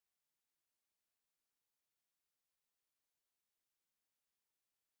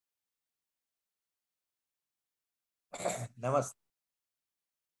Namaste.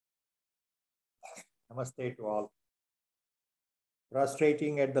 Namaste to all.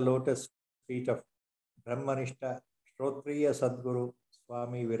 Prostrating at the lotus feet of Brahmanishta Shrotriya Sadguru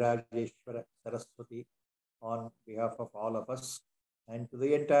Swami Virajeshwara Saraswati on behalf of all of us and to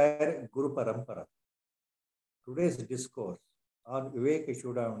the entire Guru Parampara. Today's discourse on Viveka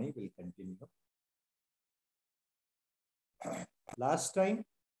Chudamani will continue. Last time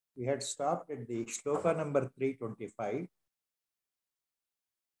we had stopped at the shloka number 325.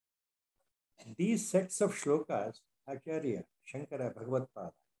 These sets of shlokas, Acharya Shankara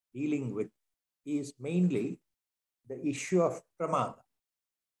Bhagavatpada dealing with is mainly the issue of pramada.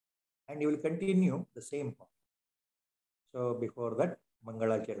 And he will continue the same point. So before that,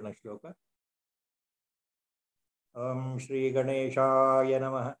 Mangala Charana shloka. Om Shri Ganeshaya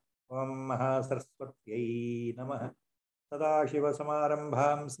Namaha. Om Mahasaraswatyai Namaha. Sadashiva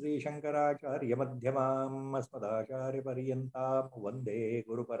Samarambham Sri Shankaracharya Madhyamam Asmadacharya Paryantam Vande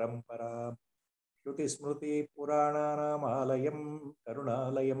Guru Paramparam Shruti Smruti Purananam Alayam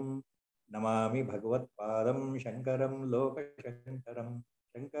Karunalayam Namami Bhagavat Padam Shankaram Loka Shankaram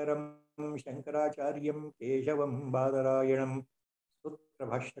Shankaram Shankaracharyam Keshavam Badarayanam Sutra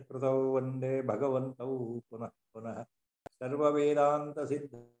Bhashya Krutau Vande Bhagavantau Punah Punah Sarva Vedanta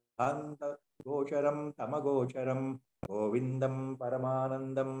Siddhanta Gocharam Tamagocharam Govindam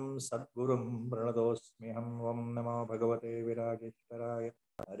Paramanandam Sadgurum Pranadosmiham Om Namo Bhagavate Virajeshwaraya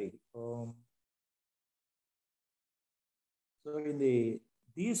Hari Om. So in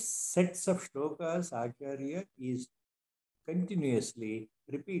these sets of shlokas, Acharya is continuously,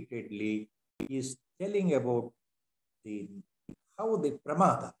 repeatedly, is telling about how the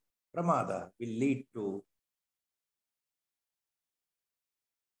pramada will lead to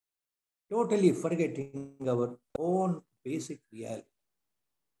totally forgetting our own basic reality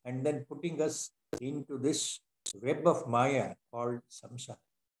and then putting us into this web of Maya called samsara.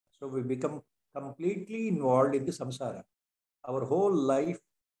 So we become completely involved in the samsara. Our whole life,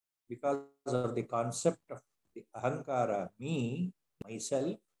 because of the concept of the ahankara, me,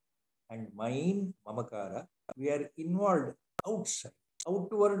 myself, and mine, mamakara, we are involved outside.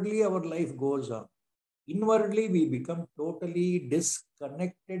 Outwardly, our life goes on. Inwardly, we become totally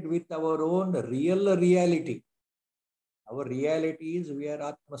disconnected with our own real reality. Our reality is we are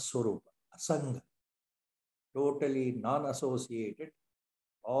Atma Swarupa, Asanga, totally non-associated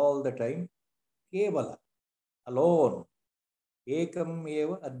all the time, Kevala, alone, Ekam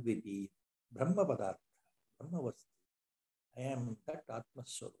Eva Adviti, Brahma Padartha, Brahma Vastu. I am that Atma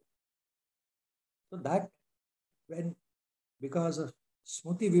Swarupa. So that when, because of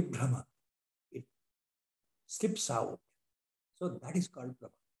Smuti Vibhrama, it slips out. So that is called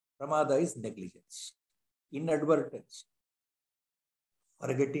pramada. Pramada is negligence, inadvertence,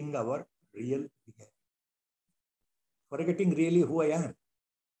 forgetting our real reality, forgetting really who I am.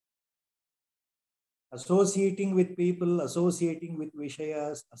 Associating with people, associating with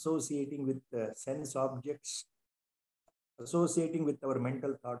Vishayas, associating with sense objects, associating with our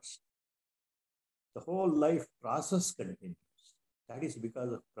mental thoughts. The whole life process continues. That is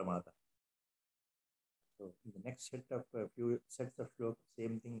because of pramada. So in the next set of few sets of shlokas,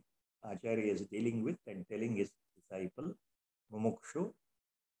 same thing Acharya is dealing with and telling his disciple, Mumukshu,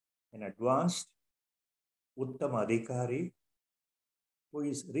 an advanced Uttama Adhikari, who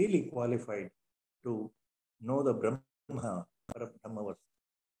is really qualified to know the Brahma, Brahma.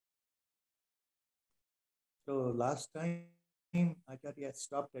 So last time Acharya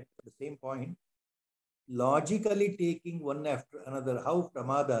stopped at the same point, logically taking one after another, how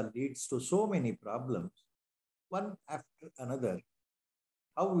pramada leads to so many problems, one after another,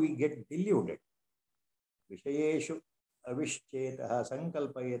 how we get deluded. Vishayeshu avishchetaha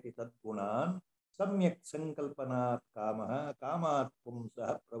sankalpayati tadgunan samyak sankalpanat kamaha kamat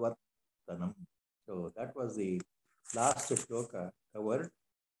pumsaha pravartanam. So that was the last shloka covered.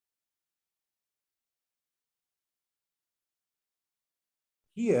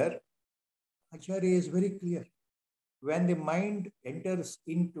 Here, Acharya is very clear. When the mind enters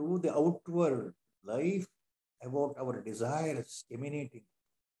into the outward life about our desires emanating,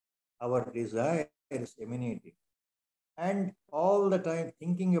 and all the time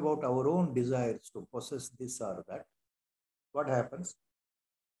thinking about our own desires to possess this or that, what happens?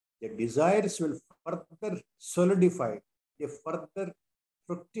 The desires will further solidify, they further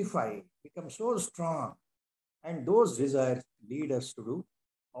fructify, become so strong, and those desires lead us to do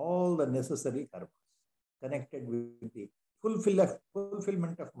all the necessary karmas connected with the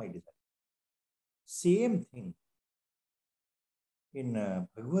fulfillment of my desire. Same thing in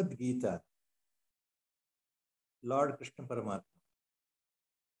Bhagavad Gita, Lord Krishna Paramatma,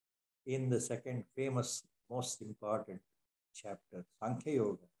 in the second famous most important chapter, Sankhya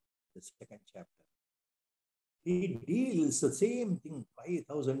Yoga, the second chapter. He deals the same thing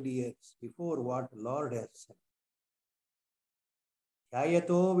 5,000 years before what Lord has said.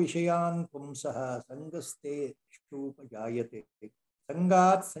 Dhyayato vishayan pumsaha sangaste shupajayate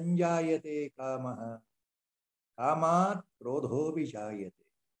sangat sanjayate kamaha kamat krodho vijayate.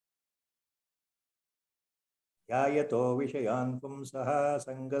 Dhyayato vishayan pumsaha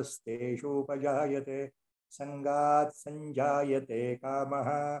sangaste shupajayate sangat sanjayate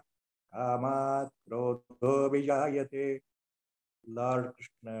kamaha kamat krodho vijayate. Lord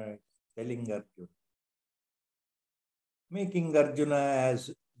Krishna is telling Arjuna, making Arjuna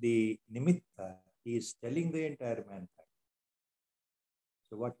as the nimitta. He is telling the entire mankind.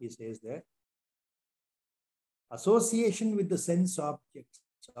 So what he says there? Association with the sense objects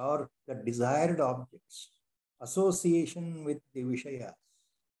or the desired objects, association with the Vishayas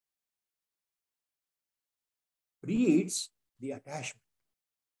breeds the attachment.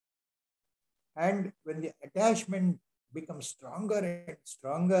 And when the attachment becomes stronger and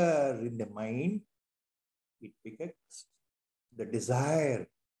stronger in the mind, it becomes the desire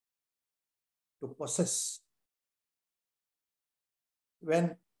to possess.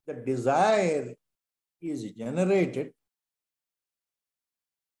 When the desire is generated,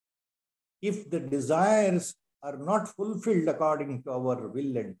 if the desires are not fulfilled according to our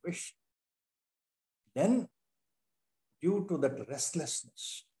will and wish, then due to that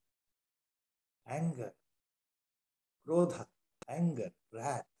restlessness, anger, krodha, anger,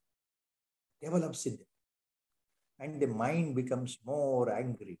 wrath develops in it. And the mind becomes more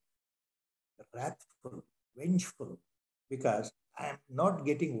angry, wrathful, vengeful, because I am not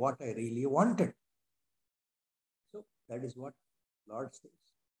getting what I really wanted. So that is what Lord says.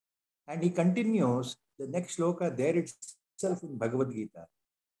 And he continues the next sloka there itself in Bhagavad Gita.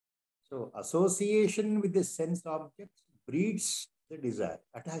 So association with the sense objects breeds the desire,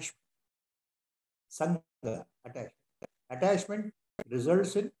 attachment. Sangha, attachment. Attachment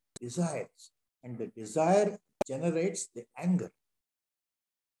results in desires. And the desire generates the anger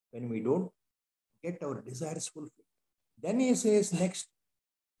when we don't get our desires fulfilled. Then he says next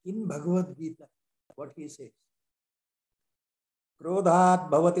in Bhagavad Gita, what he says? Krodhat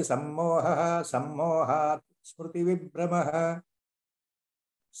bhavati sammoha, sammohat smriti vibhramaha,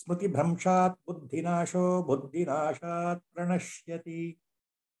 smriti bhramshat buddhinasho, buddhinashat pranashyati.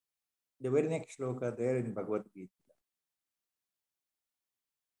 The very next sloka there in Bhagavad Gita.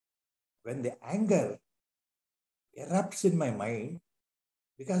 When the anger erupts in my mind,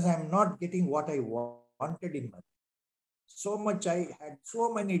 because I am not getting what I wanted in my life. So much I had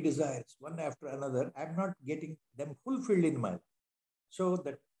so many desires, one after another, I am not getting them fulfilled in my life. So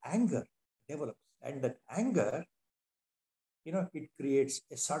that anger develops. And that anger, it creates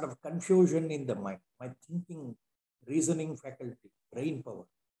a sort of confusion in the mind. My thinking, reasoning faculty, brain power,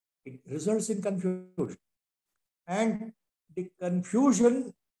 it results in confusion. And the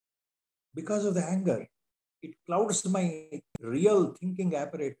confusion, because of the anger, it clouds my real thinking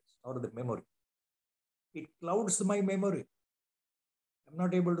apparatus or the memory. It clouds my memory. I'm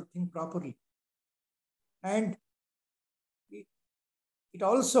not able to think properly. And it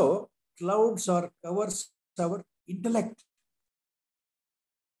also clouds or covers our intellect.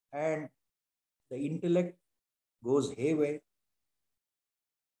 And the intellect goes haywire.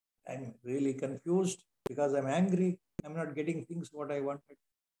 I'm really confused because I'm angry. I'm not getting things what I wanted.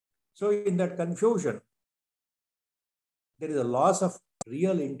 So in that confusion, there is a loss of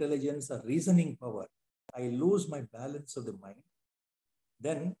real intelligence or reasoning power. I lose my balance of the mind.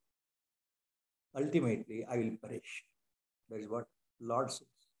 Then ultimately I will perish. That is what Lord says.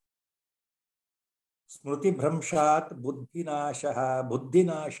 Smriti bhramshat buddhinashaha,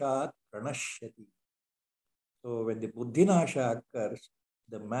 buddhinashat pranashyati. So when the buddhinasha occurs,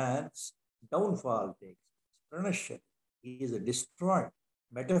 the man's downfall takes place. Pranashyati. He is destroyed.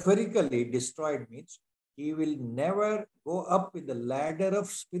 Metaphorically, destroyed means he will never go up in the ladder of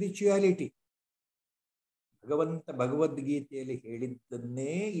spirituality. ಭಗವಂತ ಭಗವದ್ಗೀತೆಯಲ್ಲಿ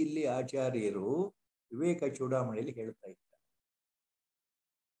ಹೇಳಿದ್ದನ್ನೇ ಇಲ್ಲಿ ಆಚಾರ್ಯರು ವಿವೇಕ ಚೂಡಾಮಣಿಯಲ್ಲಿ ಹೇಳ್ತಾ ಇದ್ದಾರೆ.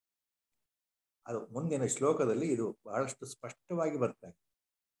 ಅದು ಮುಂದಿನ ಶ್ಲೋಕದಲ್ಲಿ ಇದು ಬಹಳಷ್ಟು ಸ್ಪಷ್ಟವಾಗಿ ಬರ್ತಾ ಇದೆ.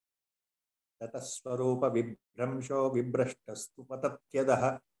 ತತಸ್ವರೂಪ ವಿಭ್ರಂಶೋ ವಿಭ್ರಷ್ಟಸ್ತು ಪತತ್ಯದಃ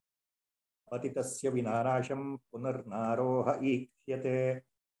ಪತಿತಸ್ಯ ವಿನಾಶಂ ಪುನರ್ನಾರೋಹ ಈಕ್ಷ್ಯತೆ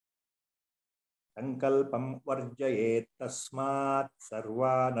ಸಂಕಲ್ಪಂ ವರ್ಜಯೇತ್ ತಸ್ಮಾತ್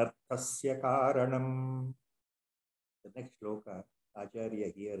ಸರ್ವಾನರ್ಥಸ್ಯ ಕಾರಣಂ. The next sloka, Acharya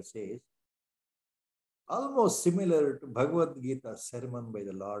here says, almost similar to Bhagavad Gita sermon by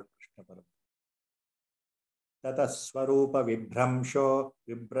the Lord Krishna Paramatma. ततः स्वरूप विभ्रंशो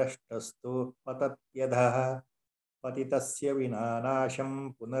विभ्रष्टस्तु पतत्यधः पतितस्य विनानाशं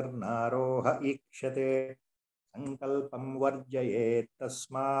पुनर्नारोह ईक्षते संकल्पं वर्जयेत्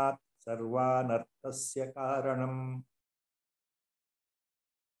तस्मात् सर्वानर्थस्य कारणम्।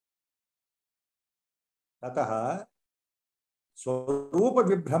 ततः स्वरूप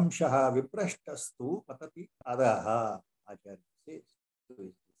विभ्रंशः विभ्रष्टस्तु पतति अधः। Acharya says to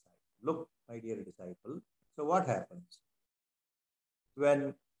his disciple, look, my dear disciple, so what happens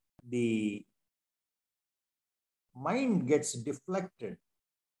when the mind gets deflected,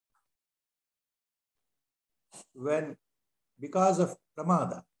 when because of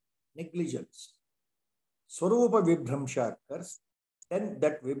pramada, negligence, swarupa vibhramsha occurs, then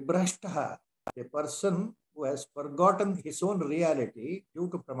that vibrashtaha, a person who has forgotten his own reality due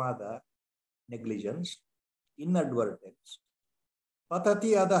to pramada, negligence, inadvertence,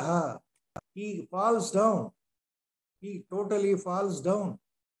 patati adaha, he falls down, he totally falls down.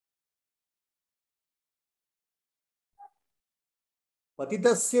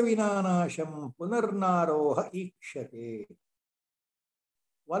 Patitasya vinanasham punarnaroha ikshate.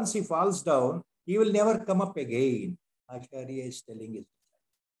 Once he falls down, he will never come up again. Acharya is telling his disciples.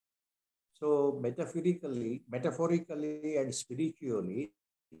 So metaphorically and spiritually,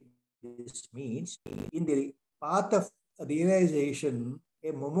 this means in the path of realization,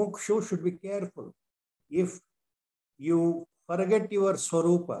 a mumukshu should be careful. If you forget your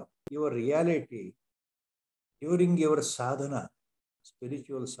swarupa, your reality, during your sadhana,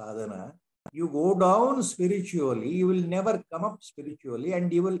 spiritual sadhana, you go down spiritually, you will never come up spiritually,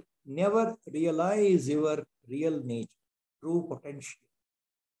 and you will never realize your real nature, true potential.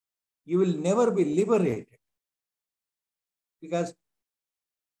 You will never be liberated because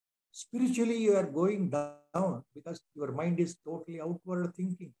spiritually you are going down because your mind is totally outward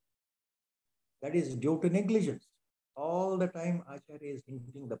thinking. That is due to negligence. All the time Acharya is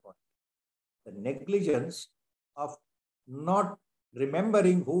hinting the point. The negligence of not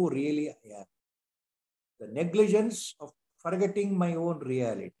remembering who really I am. The negligence of forgetting my own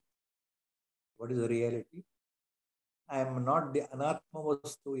reality. What is the reality? I am not the anatma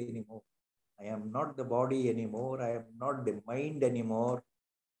vastu anymore. I am not the body anymore. I am not the mind anymore.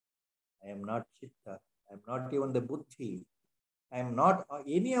 I am not chitta. I am not even the buddhi. I am not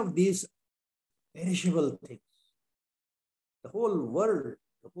any of these perishable things. The whole world,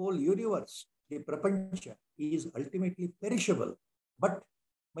 the whole universe, the prapancha is ultimately perishable. But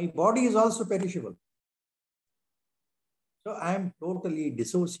my body is also perishable. So I am totally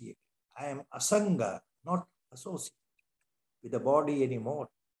dissociated. I am asanga, not associated with the body anymore.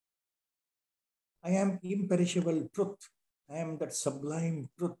 I am imperishable truth. I am that sublime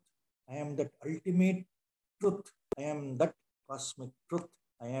truth. I am that ultimate truth. I am that cosmic truth.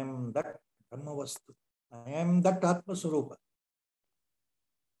 I am that Brahmavastu. I am that Atma Swarupa.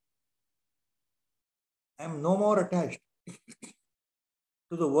 I am no more attached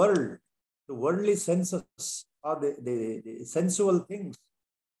to the world, to worldly senses, or the sensual things,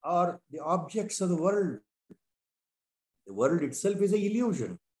 or the objects of the world. The world itself is an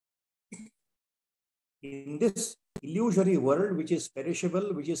illusion. In this illusory world, which is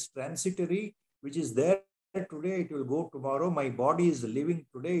perishable, which is transitory, which is there today, it will go tomorrow. My body is living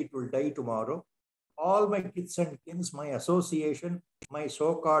today, it will die tomorrow. All my kith and kins, my association, my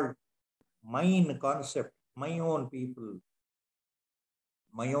so-called mine concept, my own people,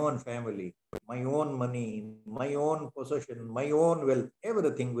 my own family, my own money, my own possession, my own wealth,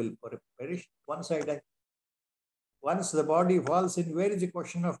 everything will perish once I die. Once the body falls in, where is the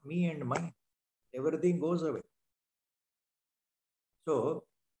question of me and mine? Everything goes away. So,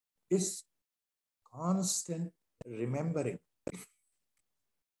 this constant remembering,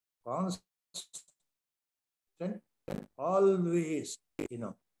 constant, always,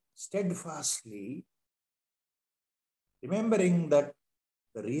 steadfastly remembering that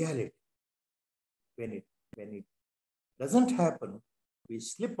the reality, when it doesn't happen, we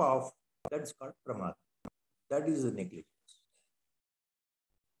slip off, that's called pramada. That is the negligence.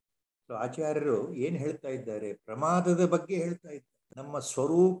 So ಆಚಾರ್ಯರು ಏನು ಹೇಳ್ತಾ ಇದ್ದಾರೆ, ಪ್ರಮಾದದ ಬಗ್ಗೆ ಹೇಳ್ತಾ ಇದ್ದಾರೆ. ನಮ್ಮ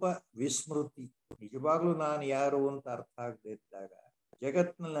ಸ್ವರೂಪ ವಿಸ್ಮೃತಿ, ನಿಜವಾಗ್ಲೂ ನಾನು ಯಾರು ಅಂತ ಅರ್ಥ ಆಗದೆ ಇದ್ದಾಗ,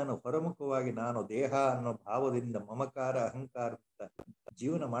 ಜಗತ್ತಿನಲ್ಲಿ ನಾನು ಹೊರಮುಖವಾಗಿ ನಾನು ದೇಹ ಅನ್ನೋ ಭಾವದಿಂದ ಮಮಕಾರ ಅಹಂಕಾರದಿಂದ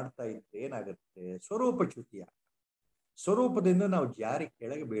ಜೀವನ ಮಾಡ್ತಾ ಇದ್ರೆ ಏನಾಗುತ್ತೆ, ಸ್ವರೂಪ ಚ್ಯುತಿಯ. ಸ್ವರೂಪದಿಂದ ನಾವು ಜಾರಿ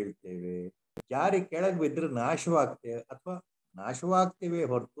ಕೆಳಗೆ ಬೀಳ್ತೇವೆ. ಜಾರಿ ಕೆಳಗೆ ಬಿದ್ದರೆ ನಾಶವಾಗ್ತೇವೆ, ಅಥವಾ ನಾಶವಾಗ್ತೇವೆ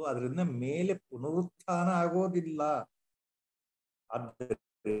ಹೊರತು ಅದರಿಂದ ಮೇಲೆ ಪುನರುತ್ಥಾನ ಆಗೋದಿಲ್ಲ.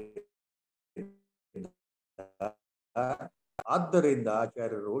 ಆದ್ದರಿಂದ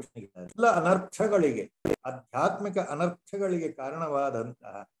ಆಚಾರ್ಯರು ಎಲ್ಲ ಅನರ್ಥಗಳಿಗೆ, ಆಧ್ಯಾತ್ಮಿಕ ಅನರ್ಥಗಳಿಗೆ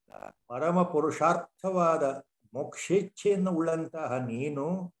ಕಾರಣವಾದಂತಹ ಪರಮ ಪುರುಷಾರ್ಥವಾದ ಮೋಕ್ಷೇಚ್ಛೆಯನ್ನು ಉಳ್ಳಂತಹ ನೀನು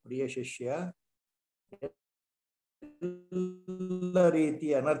ಪ್ರಿಯ ಶಿಷ್ಯ ಎಲ್ಲ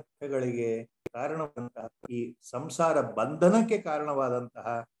ರೀತಿಯ ಅನರ್ಥಗಳಿಗೆ ಕಾರಣವಾದಂತಹ ಈ ಸಂಸಾರ ಬಂಧನಕ್ಕೆ ಕಾರಣವಾದಂತಹ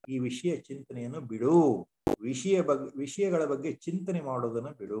ಈ ವಿಷಯ ಚಿಂತನೆಯನ್ನು ಬಿಡು. ವಿಷಯಗಳ ಬಗ್ಗೆ ಚಿಂತನೆ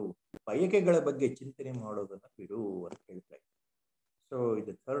ಮಾಡೋದನ್ನ ಬಿಡು, ಬಯಕೆಗಳ ಬಗ್ಗೆ ಚಿಂತನೆ ಮಾಡೋದನ್ನ ಬಿಡು ಅಂತ ಹೇಳ್ತಾ ಇದ್ದಾರೆ. ಸೊ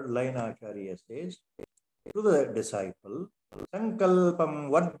ಇದು third line Acharya says to the disciple, ಸಂಕಲ್ಪಂ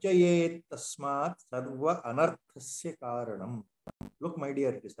ವರ್ಜಯೇತ್ ತಸ್ಮಾತ್ ಸರ್ವ ಅನರ್ಥಸ್ಯ ಕಾರಣಂ. Look, my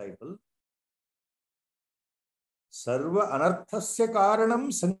dear disciple, ಸರ್ವ ಅನರ್ಥಸ್ಯ ಕಾರಣಂ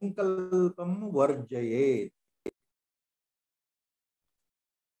ಸಂಕಲ್ಪಂ ವರ್ಜಯೇತ್.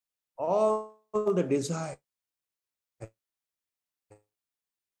 All the desire,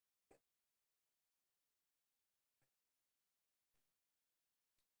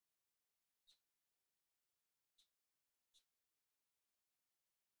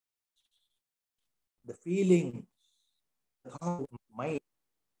 the feeling, the thought, mind,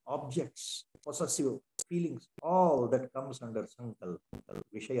 objects, possessive feelings, all that comes under sankalpa,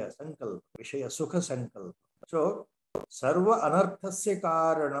 vishaya sukha sankalpa. So sarva anarthasya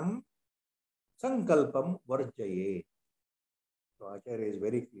karanam sankalpam varjaye. So Acharya is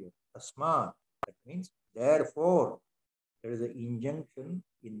very clear. Tasmat, that means therefore. There is an injunction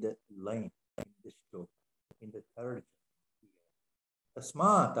in the line, in this story, in the third.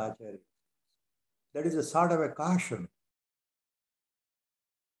 Tasmat, Acharya. That is a sort of a caution.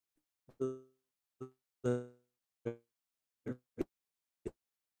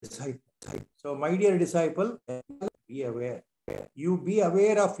 So, my dear disciple, be aware. You be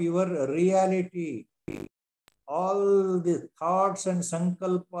aware of your reality. All the thoughts and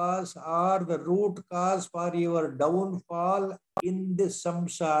sankalpas are the root cause for your downfall in this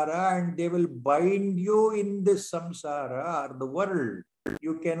samsara, and they will bind you in this samsara or the world.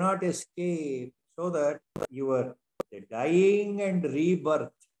 You cannot escape, so that your dying and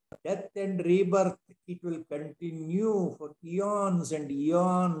rebirth, death and rebirth, it will continue for eons and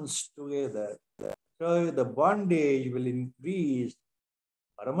eons together. So the bondage will increase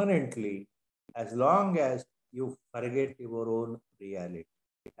permanently as long as you forget your own reality.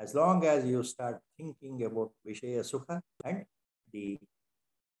 As long as you start thinking about Vishaya Sukha and the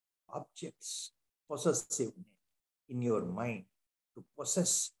objects, possessiveness in your mind, to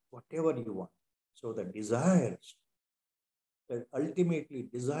possess whatever you want. So the desires, that ultimately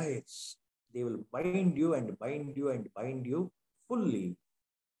desires, they will bind you and bind you and bind you fully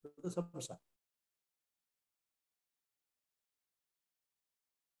to the samsara.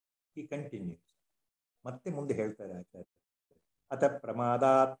 He continues. ಮತ್ತೆ ಮುಂದೆ ಹೇಳ್ತಾರೆ ಆಚಾರ್ಯ, ಅತ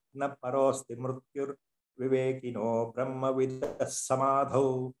ಪ್ರಮಾದಾತ್ ನ ಪರೋಸ್ತಿ ಮೃತ್ಯುರ್ ವಿವೇಕಿನೋ ಬ್ರಹ್ಮವಿದ ಸಮಾಧೌ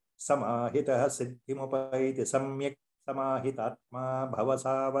ಸಮಾಹಿತಃ ಸಿದ್ಧಿಮುಪೈತಿ ಸಮ್ಯಕ್ ಸಮಾಹಿತಾತ್ಮ ಭವ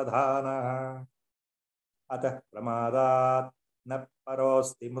ಸಾವಧಾನಃ. ಅತಃ ಪ್ರಮಾದಾತ್ ನ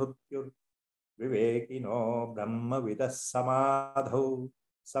ಪರೋಸ್ತಿ ಮೃತ್ಯುರ್ ವಿವೇಕಿನೋ ಬ್ರಹ್ಮವಿದಃ ಸಮಾಧೌ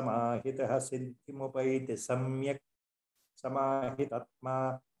ಸಮಾಹಿತಃ ಸಿದ್ಧಿಮುಪೈತಿ ಸಮ್ಯಕ್ ಸಮಾಹಿತಾತ್ಮ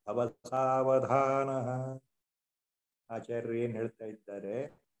ಭವ ಸಾವಧಾನಃ. ಆಚಾರ್ಯರು ಏನ್ ಹೇಳ್ತಾ ಇದ್ದಾರೆ?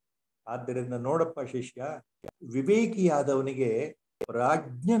 ಆದ್ದರಿಂದ ನೋಡಪ್ಪ ಶಿಷ್ಯ, ವಿವೇಕಿಯಾದವನಿಗೆ,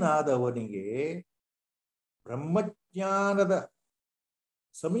 ಪ್ರಾಜ್ಞನಾದವನಿಗೆ, ಬ್ರಹ್ಮಜ್ಞಾನದ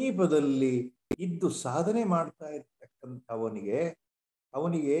ಸಮೀಪದಲ್ಲಿ ಇದ್ದು ಸಾಧನೆ ಮಾಡ್ತಾ ಇರ್ತಕ್ಕಂಥವನಿಗೆ,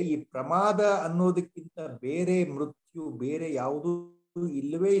 ಅವನಿಗೆ ಈ ಪ್ರಮಾದ ಅನ್ನೋದಕ್ಕಿಂತ ಬೇರೆ ಮೃತ್ಯು, ಬೇರೆ ಯಾವುದೂ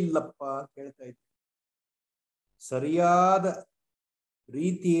ಇಲ್ಲವೇ ಇಲ್ಲಪ್ಪ ಅಂತ ಹೇಳ್ತಾ ಇದ್ದ. ಸರಿಯಾದ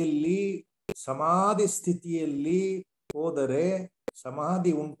ರೀತಿಯಲ್ಲಿ ಸಮಾಧಿ ಸ್ಥಿತಿಯಲ್ಲಿ ಹೋದರೆ,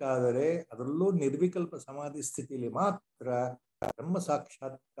 ಸಮಾಧಿ ಉಂಟಾದರೆ, ಅದರಲ್ಲೂ ನಿರ್ವಿಕಲ್ಪ ಸಮಾಧಿ ಸ್ಥಿತಿಯಲ್ಲಿ ಮಾತ್ರ ಬ್ರಹ್ಮ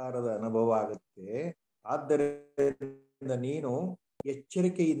ಸಾಕ್ಷಾತ್ಕಾರದ ಅನುಭವ ಆಗುತ್ತೆ. ಆದ್ದರಿಂದ ನೀನು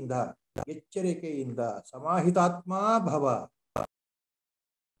ಎಚ್ಚರಿಕೆಯಿಂದ ಸಮಾಹಿತಾತ್ಮ ಭವ,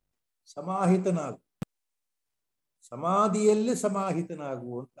 ಸಮಾಹಿತನಾಗು, ಸಮಾಧಿಯಲ್ಲಿ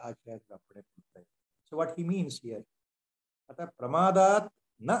ಸಮಾಹಿತನಾಗು ಅಂತ ಆಚಾರ್ಯರು ಅಪ್ಪಣೆ ಕೊಡ್ತಾರೆ. So what he means here, ಅತ ಪ್ರಮಾದಾತ್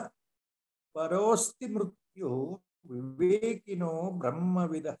ನ ಪರೋಸ್ತಿ ಮೃತ್ಯು ವಿವೇಕಿನೋ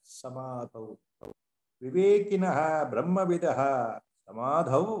ಬ್ರಹ್ಮವಿದಃ ಸಮಾಧೌ. ವಿವೇಕಿನಃ ಬ್ರಹ್ಮವಿದಃ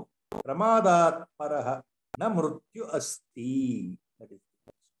ಸಮಾಧೌ ಪ್ರಮಾದಾತ್ ಪರಃ ನ ಮೃತ್ಯು ಅಸ್ತಿ.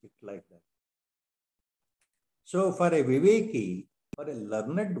 Like that. So for a viveki, for a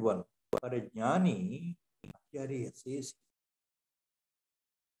learned one, for a jnani, Acharya says,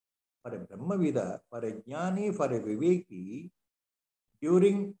 for a brahmavida, for a jnani, for a viveki,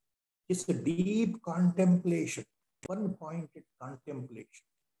 during his deep contemplation, one-pointed contemplation,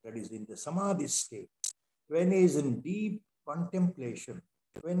 that is in the samadhi state, when he is in deep contemplation,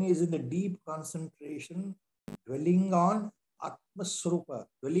 when he is in the deep concentration, dwelling on Atmasrupa,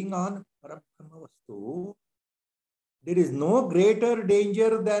 dwelling on Parabrahma Vastu, There is no greater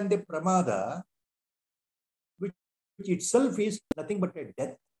danger than the pramada, which itself is nothing but a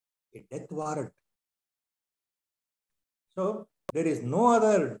death warrant. So there is no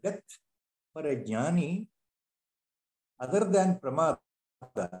other death for a jnani other than pramada,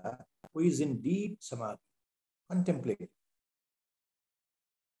 who is in deep samadhi, contemplating.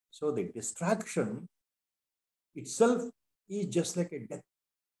 So the distraction itself is just like a death.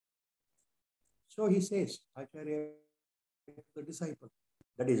 So he says, Acharya to the disciple.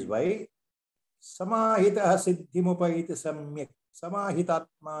 That is why samahita siddhimupaita samyak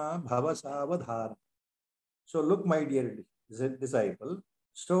samahitatma bhava savadhana. So look, my dear disciple,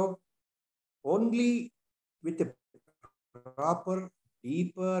 so only with a proper,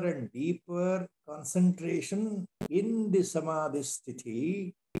 deeper and deeper concentration in the samadhi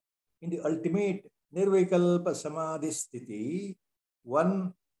sthiti, in the ultimate nirvikalpa samadhi sthiti,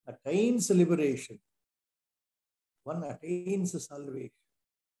 one attains liberation, one attains salvation.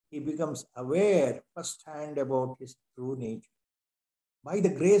 He becomes aware firsthand about his true nature by the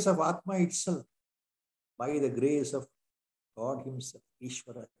grace of Atma itself, by the grace of God himself,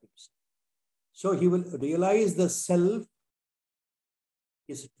 Ishvara himself. So he will realize the self,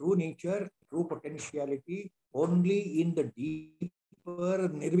 his true nature, true potentiality, only in the deeper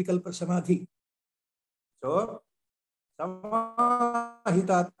nirvikalpa samadhi. So,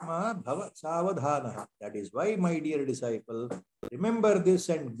 samahitatma bhava savadhana. That is why, my dear disciple, remember this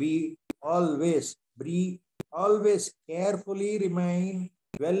and be always carefully remain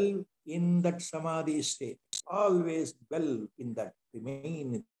well in that samadhi state. Always well in that,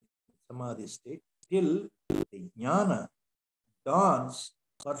 remain in samadhi state till the jnana dawns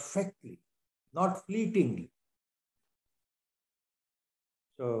perfectly, not fleetingly.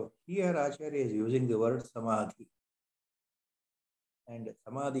 So here Acharya is using the word samadhi. And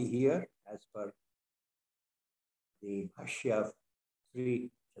samadhi here, as per the bhashya of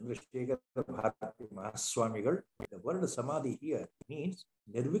Sri Chandrasekhar Bharati Mahaswamigal, the word samadhi here means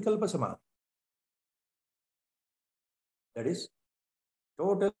nirvikalpa samadhi. That is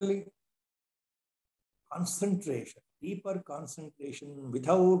totally concentration, deeper concentration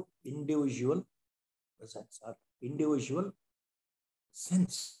without individual presence or individual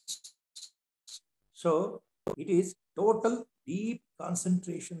sense. So it is total deep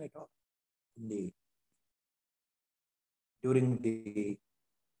concentration at all during the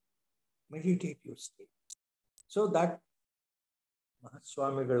meditative state. So that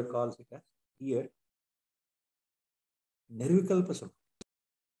Mahaswamigal calls it as here Nirvikalpa Samadhi.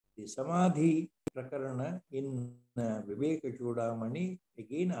 The Samadhi Prakarana in Viveka Chudamani,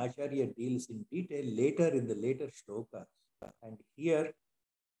 again Acharya deals in detail later in the later shlokas. And here,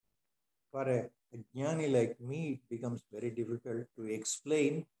 for a jnani like me, it becomes very difficult to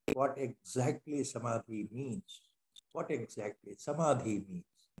explain what exactly Samadhi means. What exactly Samadhi means.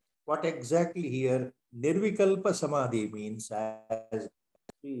 What exactly here Nirvikalpa Samadhi means, as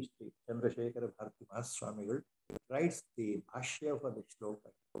Sri Chandrasekhar Bharati Mahaswamigal writes the bhashya for the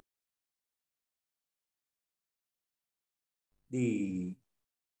shloka. The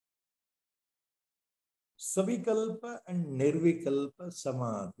Savikalpa and Nirvikalpa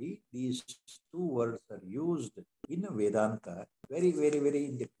Samadhi, these two words are used in Vedanta very, very, very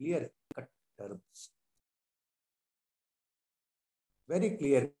in the clear cut terms. Very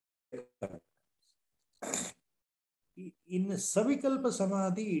clear cut. In Savikalpa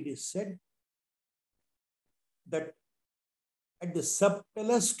Samadhi, it is said that at the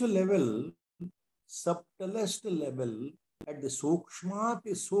subtlest level, at the sukshma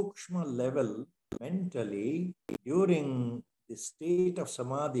level, mentally, during the state of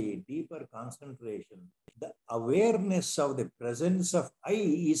samadhi, deeper concentration, the awareness of the presence of I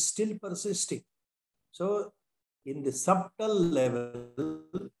is still persisting. So, in the subtle level,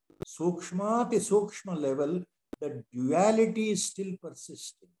 sukshma level, the duality is still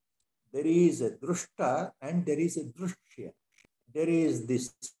persisting. There is a drushta and there is a drushya. There is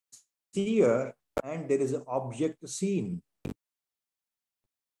this seer and there is an object seen.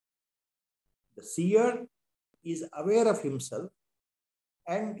 The seer is aware of himself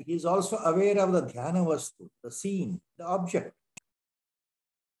and he is also aware of the dhyana vastu, the seen, the object.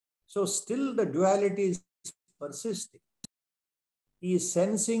 So still the duality is persisting. He is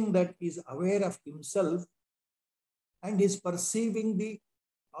sensing that he is aware of himself and he is perceiving the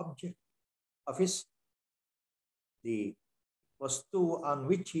object of the vastu on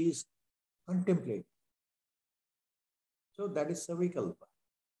which he is contemplating. So that is savikalpa.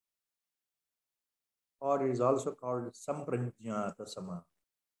 Or it is also called samprajñāta samadhi.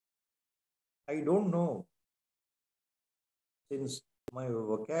 I don't know, since my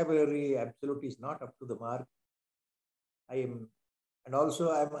vocabulary absolutely is not up to the mark. and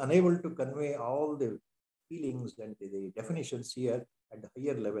also I'm unable to convey all the feelings and the definitions here at the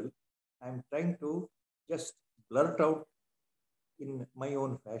higher level. I'm trying to just blurt out in my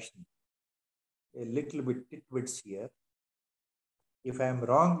own fashion a little bit tidbits here. If I am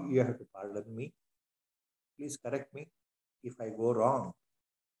wrong, you have to pardon me. Please correct me if I go wrong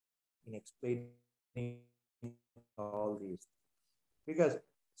in explaining all these. Because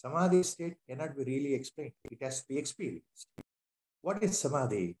Samadhi state cannot be really explained. It has to be experienced. What is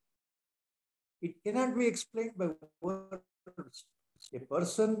Samadhi? It cannot be explained by words. A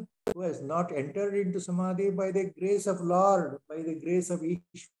person who has not entered into Samadhi by the grace of Lord, by the grace of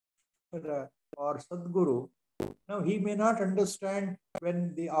Ishvara or Sadguru, now he may not understand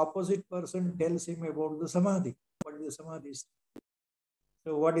when the opposite person tells him about the Samadhi. What is the Samadhi?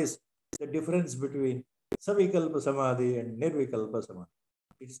 So what is the difference between Savikalpa Samadhi and Nirvikalpa Samadhi?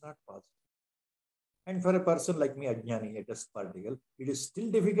 It's not possible. And for a person like me, Ajnani, a dust particle, it is still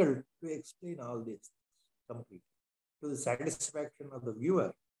difficult to explain all this completely to the satisfaction of the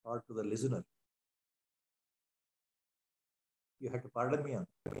viewer or to the listener. You have to pardon me on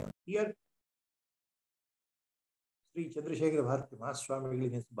that. Here, Sri Chandrasekhara Bharati Mahaswami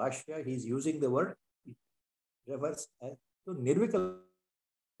in his Bhashya, he is using the word, it refers to Nirvikalpa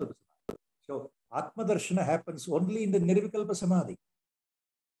Samadhi. So, Atma Darshana happens only in the Nirvikalpa Samadhi.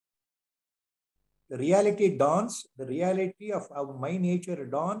 The reality dawns, the reality of my nature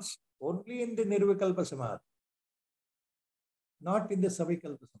dawns only in the Nirvikalpa Samadhi, not in the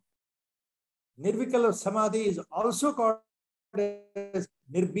Savikalpa Samadhi. Nirvikalpa Samadhi is also called as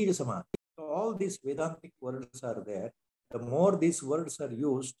Nirbija Samadhi. So all these Vedantic words are there. The more these words are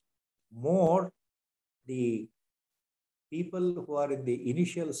used, more the people who are in the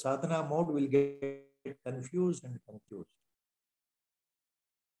initial sadhana mode will get confused and confused.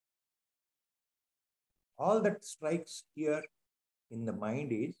 All that strikes here in the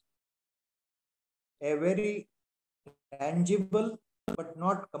mind is a very tangible but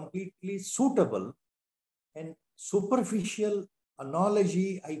not completely suitable and superficial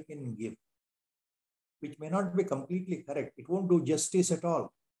analogy I can give, which may not be completely correct. It won't do justice at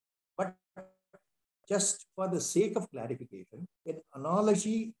all. But just for the sake of clarification, an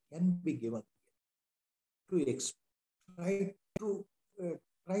analogy can be given to try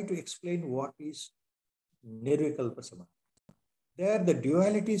to explain what is Nirvikalpa Samadhi. There, the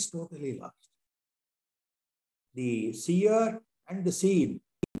duality is totally lost. The seer and the seen,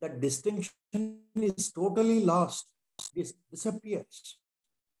 that distinction is totally lost. This disappears.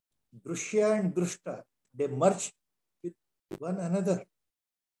 Drushya and Drushta, they merge with one another.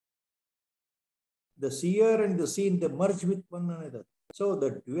 The seer and the seen, they merge with one another. So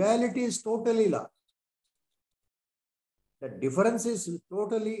the duality is totally lost. The difference is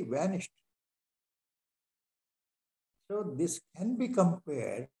totally vanished. So this can be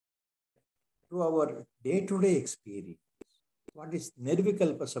compared to our day-to-day experience. What is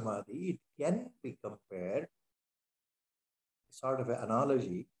Nirvikalpa Samadhi? It can be compared, sort of an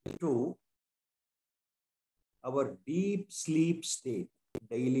analogy, to our deep sleep state,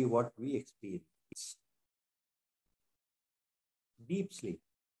 daily what we experience. Deep sleep.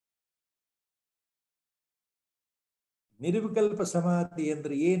 Nirvikalpa Samadhi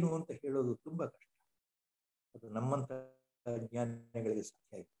ಅಂದ್ರೆ ಏನು ಅಂತ ಹೇಳೋದು ತುಂಬಾ ಕಷ್ಟ. ಅದು ನಮ್ಮಂತ ಜ್ಞಾನಿಗಳಿಗೆ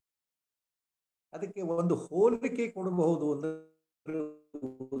ಸಾಧ್ಯ ಇಲ್ಲ. ಅದಕ್ಕೆ ಒಂದು ಹೋಲಿಕೆ ಕೊಡಬಹುದು ಅಂದ್ರೆ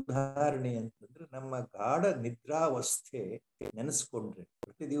ಉದಾಹರಣೆ ಅಂತಂದ್ರೆ ನಮ್ಮ ಗಾಢ ನಿದ್ರಾವಸ್ಥೆ ನೆನೆಸ್ಕೊಂಡ್ರೆ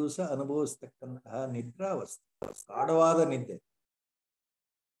ಪ್ರತಿ ದಿವಸ ಅನುಭವಿಸ್ತಕ್ಕಂತಹ ನಿದ್ರಾವಸ್ಥೆ, ಗಾಢವಾದ ನಿದ್ದೆ,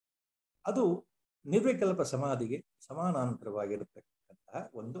 ಅದು ನಿರ್ವಿಕಲ್ಪ ಸಮಾಧಿಗೆ ಸಮಾನಾಂತರವಾಗಿರತಕ್ಕಂತಹ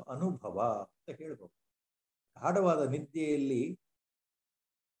ಒಂದು ಅನುಭವ ಅಂತ ಹೇಳ್ಬೋದು. ಗಾಢವಾದ ನಿದ್ದೆಯಲ್ಲಿ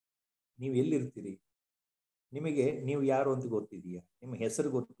ನೀವು ಎಲ್ಲಿರ್ತೀರಿ? ನಿಮಗೆ ನೀವು ಯಾರು ಅಂತ ಗೊತ್ತಿದೆಯಾ? ನಿಮ್ಮ ಹೆಸರು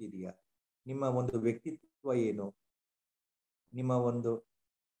ಗೊತ್ತಿದೆಯಾ? ನಿಮ್ಮ ಒಂದು ವ್ಯಕ್ತಿತ್ವ ಏನು? ನಿಮ್ಮ ಒಂದು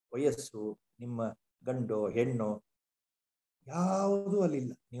ವಯಸ್ಸು, ನಿಮ್ಮ ಗಂಡೋ ಹೆಣ್ಣೋ ಯಾವುದೂ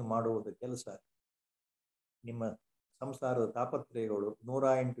ಅಲ್ಲಿಲ್ಲ. ನೀವು ಮಾಡುವುದು ಕೆಲಸ, ನಿಮ್ಮ ಸಂಸಾರದ ತಾಪತ್ರಯಗಳು,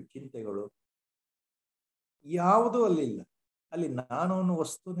 108 ಚಿಂತೆಗಳು ಯಾವುದೂ ಅಲ್ಲಿಲ್ಲ. ಅಲ್ಲಿ ನಾನು ಅನ್ನೋ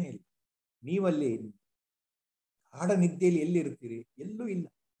ವಸ್ತುನೇ ಇಲ್ಲ. ನೀವಲ್ಲಿ ಗಾಢ ನಿದ್ದೆಯಲ್ಲಿ ಎಲ್ಲಿರ್ತೀರಿ? ಎಲ್ಲೂ ಇಲ್ಲ,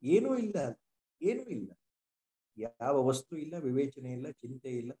 ಏನೂ ಇಲ್ಲ, ಏನೂ ಇಲ್ಲ. ಯಾವ ವಸ್ತು ಇಲ್ಲ, ವಿವೇಚನೆ ಇಲ್ಲ,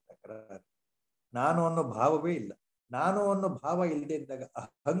 ಚಿಂತೆ ಇಲ್ಲ, ತಕರಾರು. ನಾನು ಅನ್ನೋ ಭಾವವೇ ಇಲ್ಲ. ನಾನು ಅನ್ನೋ ಭಾವ ಇಲ್ಲದೆ ಇದ್ದಾಗ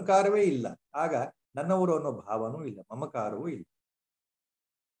ಅಹಂಕಾರವೇ ಇಲ್ಲ. ಆಗ ನನ್ನವರು ಅನ್ನೋ ಭಾವನೂ ಇಲ್ಲ, ಮಮಕಾರವೂ ಇಲ್ಲ.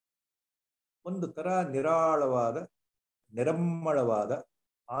 ಒಂದು ತರ ನಿರಾಳವಾದ, ನಿರಮ್ಮಳವಾದ,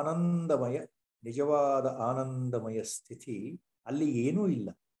 ಆನಂದಮಯ, ನಿಜವಾದ ಆನಂದಮಯ ಸ್ಥಿತಿ. ಅಲ್ಲಿ ಏನೂ ಇಲ್ಲ,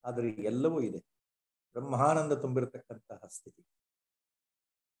 ಆದರೆ ಎಲ್ಲವೂ ಇದೆ. ಬ್ರಹ್ಮಾನಂದ ತುಂಬಿರತಕ್ಕಂತಹ ಸ್ಥಿತಿ.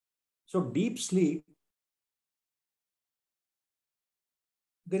 So deep sleep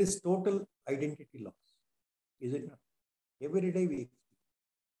there is total identity loss. Is it not? Every day we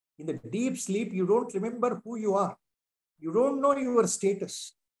in the deep sleep, you don't remember who you are. You don't know your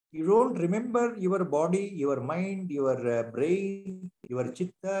status. You don't remember your body, your mind, your brain, your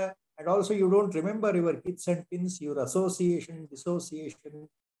chitta, and also you don't remember your kiths and pins, your association, dissociation,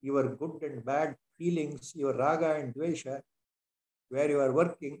 your good and bad feelings, your raga and dvesha, where you are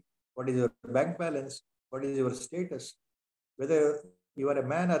working, what is your bank balance, what is your status, whether you are a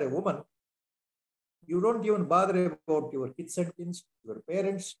man or a woman. You don't even bother about your kids and pins, your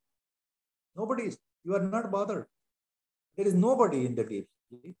parents. Nobody is. You are not bothered. There is nobody in the deep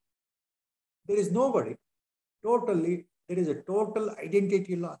sleep. There is nobody. Totally, there is a total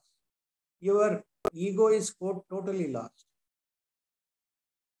identity loss. Your ego is totally lost.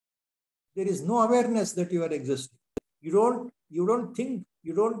 There is no awareness that you are existing. You don't think,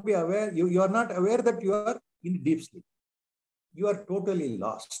 you don't be aware, you are not aware that you are in deep sleep. You are totally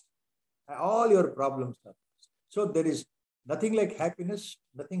lost. All your problems are lost. So there is nothing like happiness,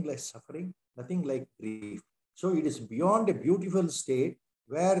 nothing like suffering, nothing like grief. So it is beyond a beautiful state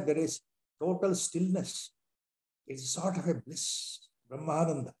where there is total stillness. It's sort of a bliss,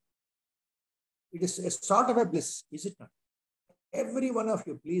 Brahmananda. It is a sort of a bliss, is it not? Every one of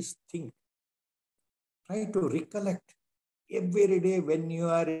you, please think. Try to recollect every day when you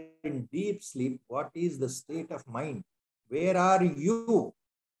are in deep sleep, what is the state of mind? Where are you?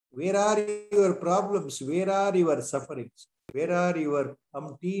 Where are your problems? Where are your sufferings? Where are your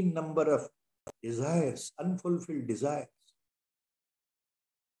umpteen number of desires, unfulfilled desires?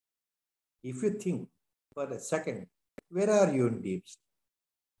 If you think for a second, where are you in deep sleep?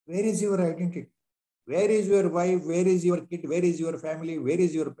 Where is your identity? Where is your wife? Where is your kid? Where is your family? Where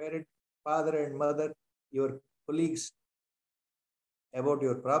is your parent, father and mother, your colleagues, about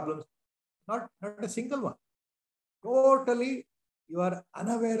your problems? Not a single one. Totally, you are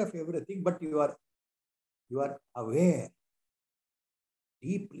unaware of everything, but you are aware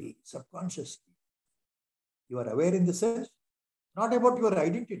deeply, subconsciously. You are aware in the sense, not about your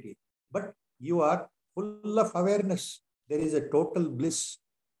identity, but you are full of awareness. There is a total bliss.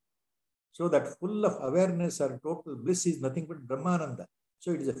 So that full of awareness or total bliss is nothing but Brahmananda.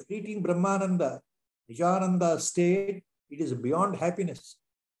 So it is a fleeting Brahmananda, Nijananda state. It is beyond happiness.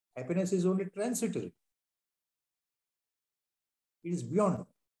 Happiness is only transitory. It is beyond,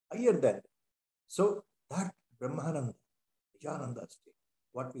 higher than that. So that Brahmananda, Nijananda state,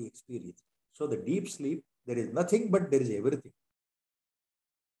 what we experience. So the deep sleep, there is nothing but there is everything.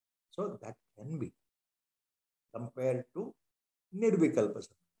 So that can be compared to Nirvikalpa.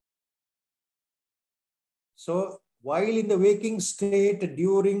 So while in the waking state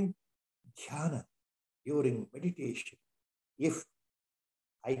during dhyana, during meditation, if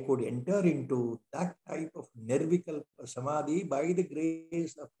I could enter into that type of Nirvikalpa Samadhi by the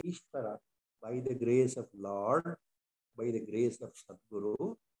grace of Ishvara, by the grace of Lord, by the grace of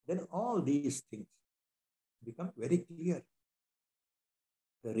Sadguru, then all these things become very clear.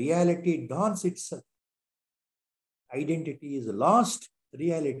 The reality dawns itself. Identity is lost,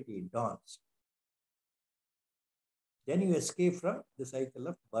 reality dawns. Then you escape from the cycle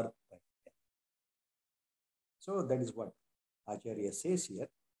of birth and death. So that is what Acharya says here.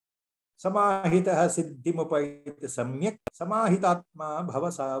 Samahitaha siddhimupaita samyak samahitatma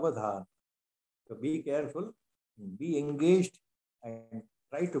bhava savadhan. So be careful, be engaged, and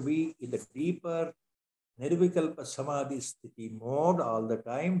try to be in the deeper Nirvikalpa Samadhi Sthiti mode all the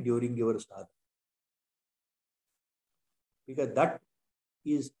time during your sadhana. Because that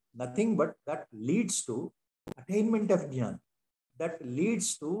is nothing but that leads to attainment of jnana, that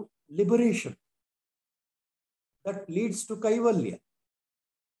leads to liberation, that leads to kaivalya.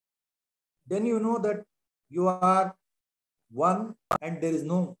 Then you know that you are one and there is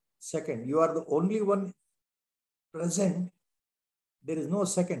no second. You are the only one present. There is no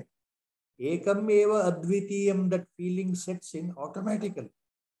second. Ekam eva advitiyam, that feeling sets in automatically.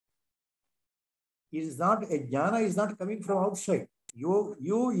 It is not, a jnana is not coming from outside. You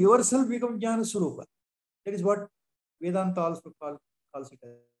yourself become jnana swarupa. That is what Vedanta also calls it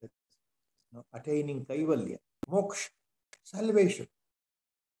as attaining kaivalya, moksha, salvation.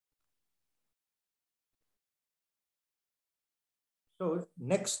 So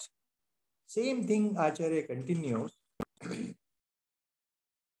next, same thing Acharya continues.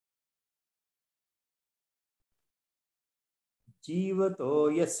 Jivato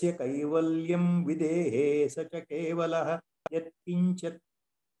yasya kaivalyam videhe sacha kevalah yatkinchat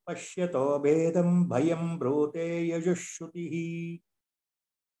pashyato bedam bhayam brote yajushutihi.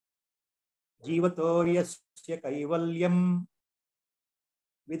 Jivato yasya kaivalyam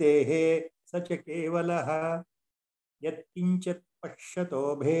videhe sacha kevalah yatkinchat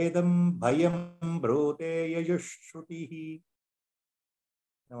Pashyato bhedam bhayam brute yajushrutihi.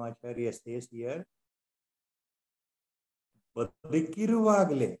 Now Acharya says here,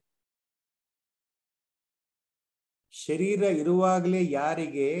 ಬದುಕಿರುವಾಗಲೇ ಶರೀರ ಇರುವಾಗಲೇ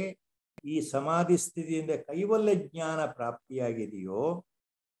ಯಾರಿಗೆ ಈ ಸಮಾಧಿ ಸ್ಥಿತಿಯಿಂದ ಕೈವಲ್ಯ ಜ್ಞಾನ ಪ್ರಾಪ್ತಿಯಾಗಿದೆಯೋ,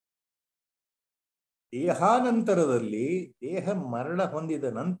 ದೇಹಾನಂತರದಲ್ಲಿ ದೇಹ ಮರಣ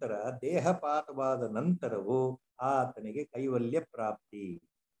ಹೊಂದಿದ ನಂತರ, ದೇಹಪಾತವಾದ ನಂತರವೂ ಆತನಿಗೆ ಕೈವಲ್ಯ ಪ್ರಾಪ್ತಿ.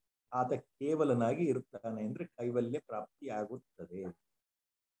 ಆತ ಕೇವಲನಾಗಿ ಇರುತ್ತಾನೆ ಅಂದ್ರೆ ಕೈವಲ್ಯ ಪ್ರಾಪ್ತಿ ಆಗುತ್ತದೆ.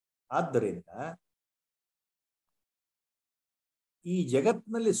 ಆದ್ದರಿಂದ ಈ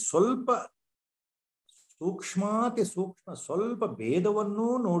ಜಗತ್ತಿನಲ್ಲಿ ಸ್ವಲ್ಪ ಸೂಕ್ಷ್ಮಾತಿ ಸೂಕ್ಷ್ಮ ಸ್ವಲ್ಪ ಭೇದವನ್ನೂ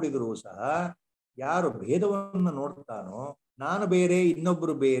ನೋಡಿದರೂ ಸಹ, ಯಾರು ಭೇದವನ್ನು ನೋಡ್ತಾನೋ, ನಾನು ಬೇರೆ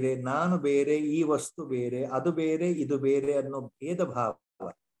ಇನ್ನೊಬ್ರು ಬೇರೆ, ನಾನು ಬೇರೆ ಈ ವಸ್ತು ಬೇರೆ, ಅದು ಬೇರೆ ಇದು ಬೇರೆ ಅನ್ನೋ ಭೇದ ಭಾವ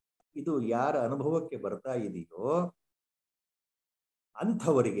ಇದು ಯಾರ ಅನುಭವಕ್ಕೆ ಬರ್ತಾ ಇದೆಯೋ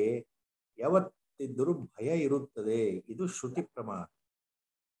ಅಂಥವರಿಗೆ ಯಾವತ್ತಿದ್ದರೂ ಭಯ ಇರುತ್ತದೆ. ಇದು ಶ್ರುತಿ ಪ್ರಮಾಣ.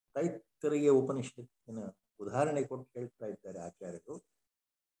 ತೈತ್ತರೀಯ ಉಪನಿಷತ್ತಿನ ಉದಾಹರಣೆ ಕೊಟ್ಟು ಹೇಳ್ತಾ ಇದ್ದಾರೆ ಆಚಾರ್ಯರು.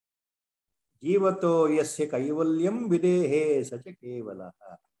 ಜೀವತೋ ಯಸ್ಯ ಕೈವಲ್ಯಂ ವಿದೇಹೇ ಸಚ ಕೇವಲ.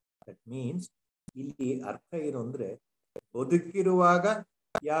 ದಟ್ ಮೀನ್ಸ್ ಇಲ್ಲಿ ಅರ್ಥ ಏನು ಅಂದ್ರೆ, ಬದುಕಿರುವಾಗ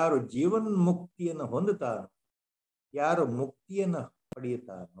ಯಾರು ಜೀವನ್ಮುಕ್ತಿಯನ್ನು ಹೊಂದುತ್ತಾನೋ, ಯಾರು ಮುಕ್ತಿಯನ್ನು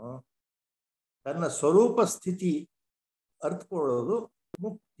ಪಡೆಯುತ್ತಾನೋ, ತನ್ನ ಸ್ವರೂಪ ಸ್ಥಿತಿ ಅರ್ಥಕೊಳ್ಳೋದು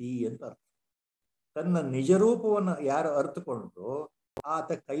ಮುಕ್ತಿ ಅಂತ ಅರ್ಥ. ತನ್ನ ನಿಜರೂಪವನ್ನು ಯಾರು ಅರ್ಥಕೊಂಡ್ರು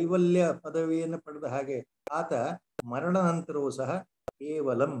ಆತ ಕೈವಲ್ಯ ಪದವಿಯನ್ನು ಪಡೆದ ಹಾಗೆ. ಆತ ಮರಣ ನಂತರವೂ ಸಹ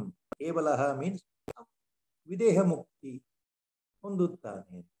ಕೇವಲಂ, ಕೇವಲ ಮೀನ್ಸ್ ವಿದೇಹ ಮುಕ್ತಿ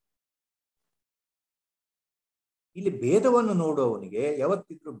ಹೊಂದುತ್ತಾನೆ. ಇಲ್ಲಿ ಭೇದವನ್ನು ನೋಡುವವನಿಗೆ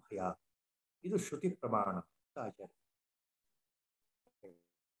ಯಾವತ್ತಿದ್ರೂ ಭಯ. ಇದು ಶ್ರುತಿ ಪ್ರಮಾಣ ಆಚಾರ್ಯ.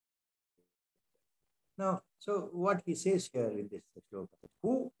 Now, so what he says here in this shloka,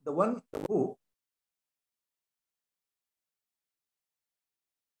 who the one who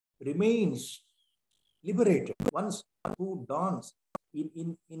remains liberated, once who dawns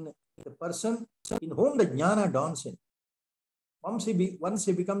in the person in whom the jnana dawns in, once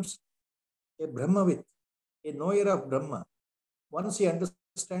he becomes a Brahmavit, a knower of Brahma, once he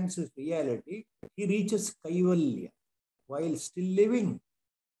understands his reality, he reaches Kaivalya while still living.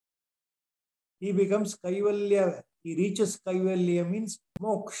 He becomes Kaivalya, he reaches Kaivalya means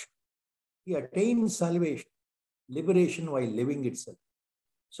moksha. He attains salvation, liberation while living itself.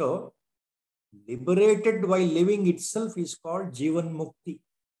 So, liberated while living itself is called Jivan Mukti,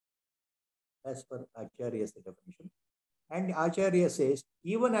 as per Acharya's definition. And Acharya says,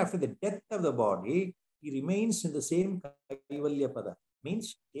 even after the death of the body, he remains in the same Kaivalya pada. Means,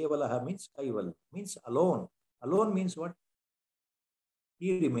 Kevalaha means Kaivalya, means alone. Alone means what? He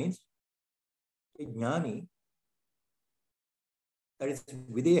remains a jnani, that is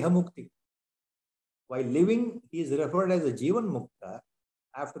Videha Mukti. While living, he is referred as a Jivan Mukta.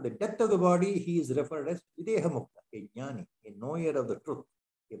 After the death of the body, he is referred as Videha Mukta, a jnani, a knower of the truth,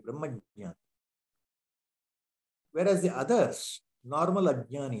 a Brahma jnani. Whereas the others, normal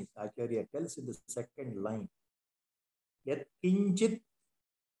ajnanis, Acharya tells in the second line, Yat kinchit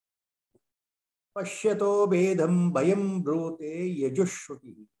pashyato bedam bhayam brute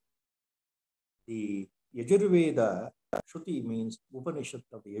yajushruti. The Yajurveda, Shruti means Upanishad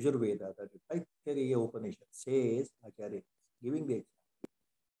of the Yajurveda, that the Taittiriya Upanishad says, Acharya giving the example.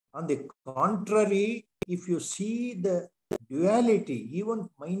 On the contrary, if you see the duality, even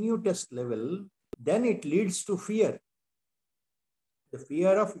minutest level, then it leads to fear. The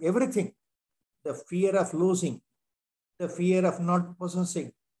fear of everything, the fear of losing, the fear of not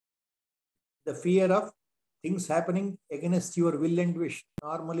possessing, the fear of things happening against your will and wish.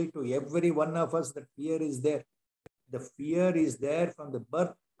 Normally to every one of us, that fear is there. The fear is there from the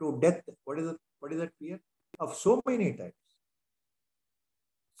birth to death. What is that fear? Of so many types.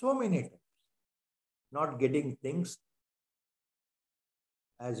 So many times. Not getting things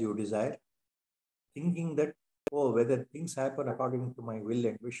as you desire, thinking that, oh, whether things happen according to my will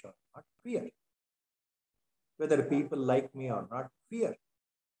and wish or not, fear. Whether people like me or not, fear.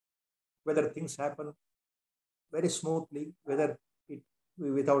 Whether things happen very smoothly, whether it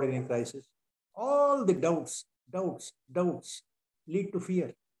without any crisis. All the doubts lead to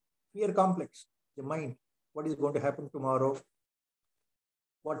fear. Fear complex, the mind. What is going to happen tomorrow?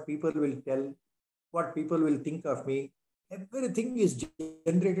 What people will tell, what people will think of me. Everything is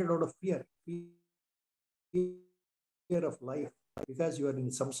generated out of fear. Fear of life. Because you are in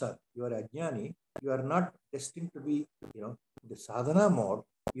samsara, you are ajnani, you are not destined to be, in the sadhana mode.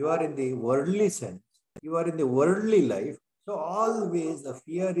 You are in the worldly sense. You are in the worldly life. So always the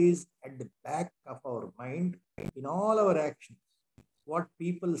fear is at the back of our mind in all our actions. what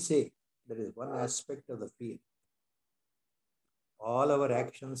people say. That is one aspect of the fear. All our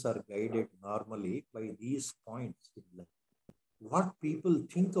actions are guided normally by these points in life. What people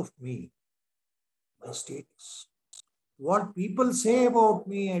think of me, my status, what people say about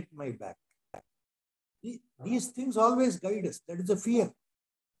me at my back. These things always guide us. That is a fear.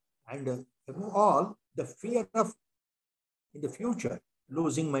 And above all, the fear of in the future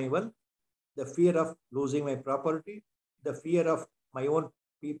losing my wealth, the fear of losing my property, the fear of my own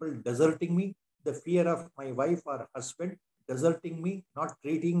people deserting me, the fear of my wife or husband deserting me, not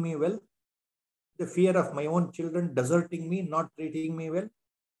treating me well, the fear of my own children deserting me, not treating me well.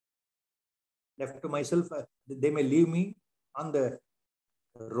 Left to myself, they may leave me on the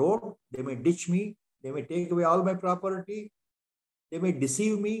road, they may ditch me, they may take away all my property, they may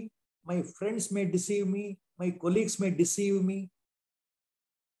deceive me, my friends may deceive me, my colleagues may deceive me.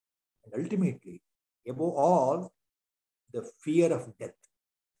 And ultimately, above all, the fear of death.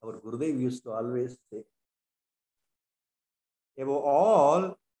 Our Gurudev used to always say, above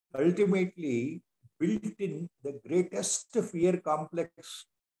all, ultimately, built in the greatest fear complex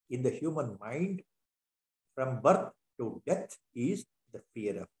in the human mind from birth to death is the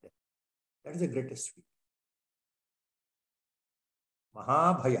fear of death. That is the greatest fear.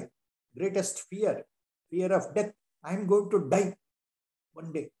 Mahabhaya, greatest fear, fear of death. I am going to die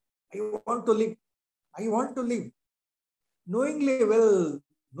one day. I want to live. I want to live. Knowingly well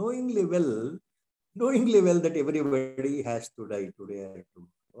that everybody has to die today or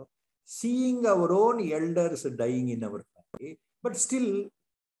tomorrow. Seeing our own elders dying in our family, but still,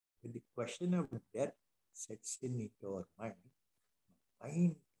 when the question of death sets in into our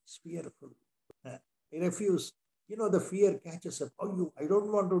mind is fearful. I refuse. The fear catches up. I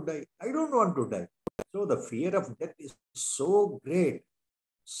don't want to die. I don't want to die. So the fear of death is so great,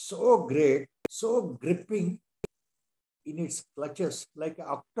 so gripping in its clutches, like an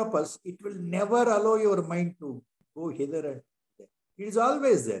octopus. It will never allow your mind to go hither and there. It is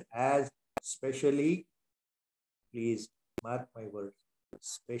always there, as especially, please mark my words,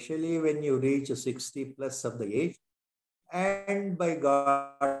 especially when you reach 60 plus of the age, and by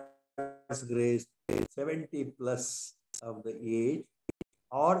God's grace, 70 plus of the age,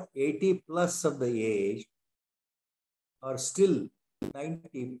 or 80 plus of the age, or still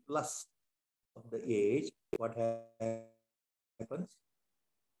 90 plus of the age, what happens?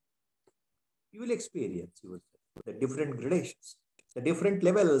 You will experience yourself, the different gradations, the different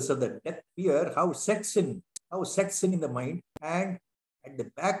levels of the death fear, how sets in the mind, and at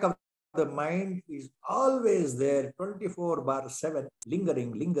the back of the mind is always there 24/7,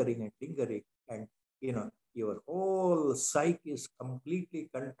 lingering, and your whole psyche is completely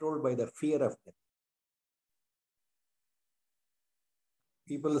controlled by the fear of death.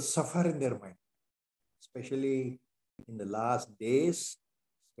 People suffer in their mind, especially in the last days,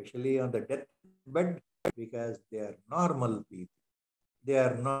 especially on the deathbed, because they are normal people. They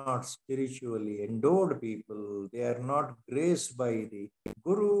are not spiritually endowed people. They are not graced by the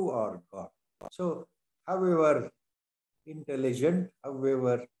Guru or God. So, however intelligent,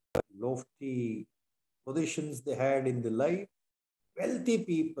 however lofty positions they had in the life, wealthy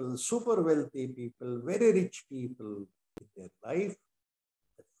people, super wealthy people, very rich people in their life,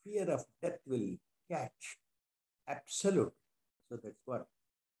 the fear of death will catch. Absolute. So that's what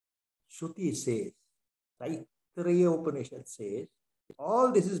Shruti says. Taittiriya Upanishad says,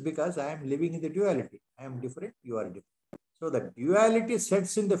 all this is because I am living in the duality. I am different, you are different. So the duality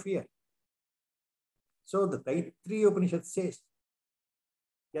sets in the fear. So the Taittiriya Upanishad says,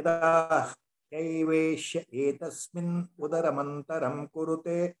 Yada Kaiveshya etasmin udaramantaram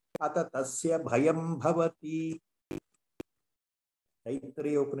kurute ata tasya bhayam bhavati.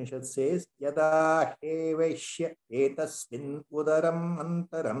 Taittiriya Upanishad says, Yada Kaiveshya etasmin udaram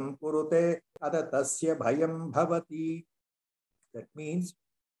antaram kurute ata tasya bhayam bhavati. That means,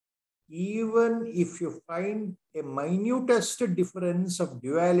 even if you find a minutest difference of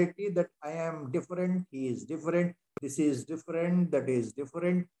duality, that I am different, he is different, this is different, that is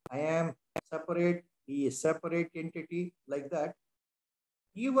different, I am separate, he is separate entity, like that,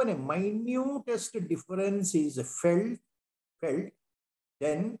 even a minutest difference is felt,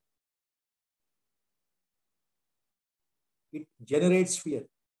 then it generates fear.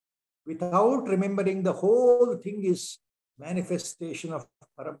 Without remembering the whole thing is manifestation of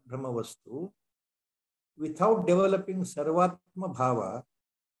Parabrahma Vastu, without developing Sarvatma Bhava,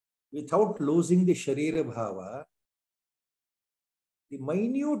 without losing the Sharira Bhava, the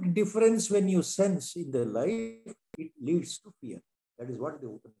minute difference when you sense in the life, it leads to fear. That is what the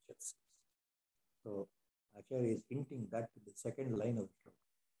Upanishad says. So, Acharya is hinting that to the second line of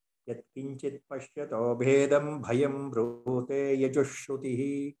the Yat kinchit pashyato bhedam bhayam brute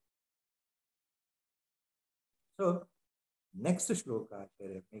yajushruti. So, next shloka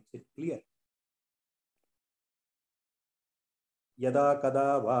makes it clear. Yada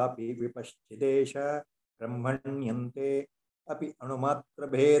kada vapi vipashchidesha brahmanyante api anumatra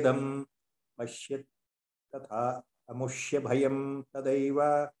bhedam pashyat tatha amushya bhayam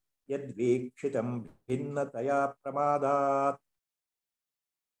tadaiva yadvikshitam bhinnataya pramadat.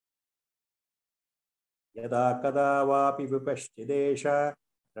 Yada kada vapi vipashchidesha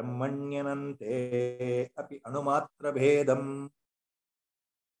brahmanyanante api anumatra bhedam.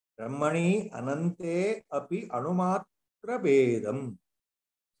 Brahmani anante api anumatra bhedam.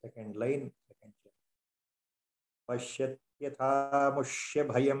 Second line, second chapter. Pashyat yatha mushya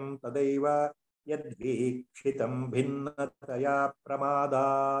bhayam tadaiva yadvikshitam bhinnataya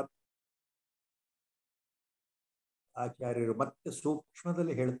pramadat. ಆಚಾರ್ಯರು ಮತ್ತೆ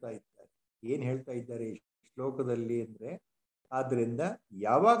ಸೂಕ್ಷ್ಮದಲ್ಲಿ ಹೇಳ್ತಾ ಇದ್ದಾರೆ. ಏನು ಹೇಳ್ತಾ ಇದ್ದಾರೆ ಈ ಶ್ಲೋಕದಲ್ಲಿ ಅಂದ್ರೆ, ಆದ್ರಿಂದ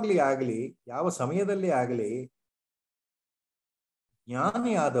ಯಾವಾಗ್ಲೇ ಆಗಲಿ, ಯಾವ ಸಮಯದಲ್ಲಿ ಆಗಲಿ,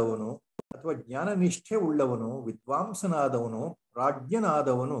 ಜ್ಞಾನಿಯಾದವನು ಅಥವಾ ಜ್ಞಾನ ನಿಷ್ಠೆ ಉಳ್ಳವನು, ವಿದ್ವಾಂಸನಾದವನು,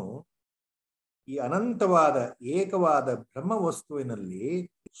 ಪ್ರಾಜ್ಞನಾದವನು ಈ ಅನಂತವಾದ ಏಕವಾದ ಬ್ರಹ್ಮ ವಸ್ತುವಿನಲ್ಲಿ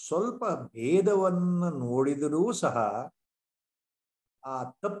ಸ್ವಲ್ಪ ಭೇದವನ್ನು ನೋಡಿದರೂ ಸಹ ಆ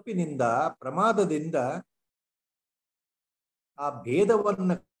ತಪ್ಪಿನಿಂದ, ಪ್ರಮಾದದಿಂದ ಆ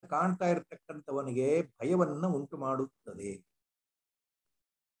ಭೇದವನ್ನು ಕಾಣ್ತಾ ಇರತಕ್ಕಂಥವನಿಗೆ ಭಯವನ್ನ ಉಂಟು ಮಾಡುತ್ತದೆ.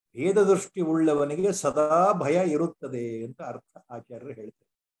 ಭೇದ ದೃಷ್ಟಿ ಉಳ್ಳವನಿಗೆ ಸದಾ ಭಯ ಇರುತ್ತದೆ ಅಂತ ಅರ್ಥ ಆಚಾರ್ಯರು ಹೇಳ್ತಾರೆ.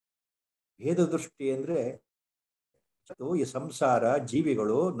 ಭೇದ ದೃಷ್ಟಿ ಅಂದ್ರೆ ಈ ಸಂಸಾರ,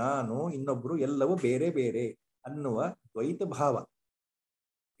 ಜೀವಿಗಳು, ನಾನು, ಇನ್ನೊಬ್ರು ಎಲ್ಲವೂ ಬೇರೆ ಬೇರೆ ಅನ್ನುವ ದ್ವೈತ ಭಾವ.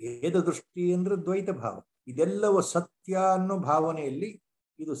 ಭೇದ ದೃಷ್ಟಿ ಅಂದ್ರೆ ದ್ವೈತ ಭಾವ. ಇದೆಲ್ಲವೂ ಸತ್ಯ ಅನ್ನೋ ಭಾವನೆಯಲ್ಲಿ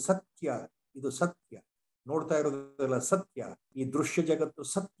ಇದು ಸತ್ಯ, ಇದು ಸತ್ಯ, ನೋಡ್ತಾ ಇರೋದೆಲ್ಲ ಸತ್ಯ, ಈ ದೃಶ್ಯ ಜಗತ್ತು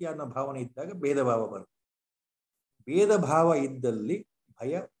ಸತ್ಯ ಅನ್ನೋ ಭಾವನೆ ಇದ್ದಾಗ ಭೇದ ಭಾವ ಬರುತ್ತೆ. ಭೇದ ಭಾವ ಇದ್ದಲ್ಲಿ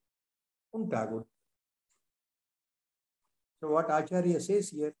ಭಯ ಉಂಟಾಗುತ್ತೆ. So what Acharya says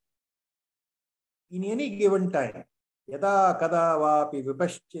here, in any given time, yada kada vapi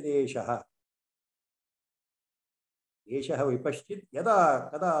vipashchideshaha, eshaha vipashchid yada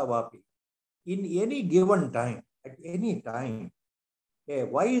kada vapi, in any given time, at any time, a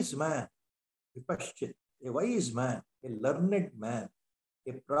wise man, vipashchid, a wise man, a learned man,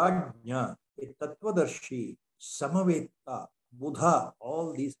 a prajna, a tattvadarshi, samaveta, buddha, all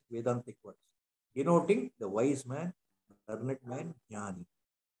these Vedantic words denoting the wise man, learned man, jnani.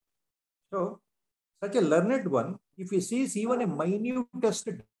 So such a learned one, if he sees even a minutest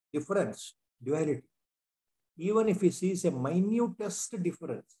difference, duality, even if he sees a minutest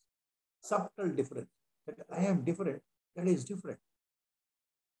difference, subtle difference, that I am different, that is different.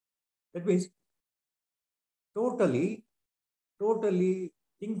 That means totally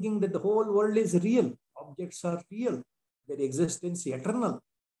thinking that the whole world is real, objects are real, their existence eternal.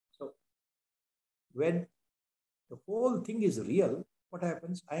 So when the whole thing is real, what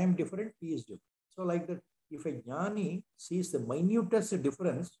happens? I am different, he is different. So like that, if a jnani sees the minutest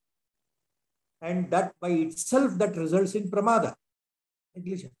difference, and that by itself that results in pramada,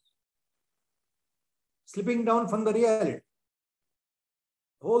 negligence, slipping down from the reality.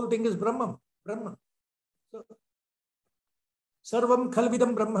 The whole thing is Brahman. So sarvam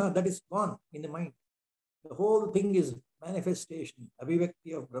khalvidam Brahma, that is gone in the mind. The whole thing is manifestation,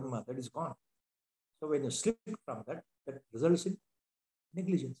 abhivakti of Brahma, that is gone. So when you slip from that, that results in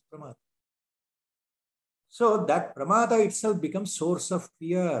negligence, pramada. So that pramada itself becomes source of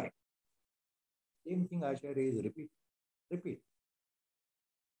fear. Same thing Acharya is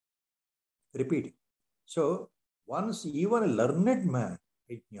repeating. So once even a learned man,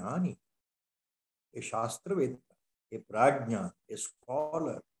 a jnani, a shastraveda, a prajna, a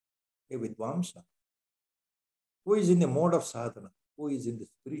scholar, a vidvamsa, who is in the mode of sadhana, who is in the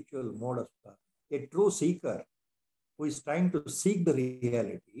spiritual mode of sadhana, a true seeker, who is trying to seek the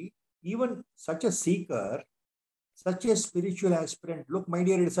reality, even such a seeker, such a spiritual aspirant, look, my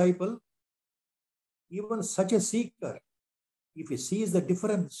dear disciple, even such a seeker, if he sees the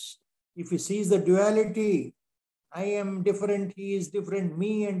difference, if he sees the duality, I am different, he is different,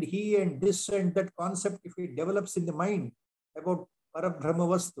 me and he and this and that concept, if it develops in the mind about Parabrahma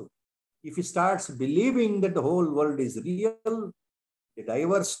Vastu, if he starts believing that the whole world is real, the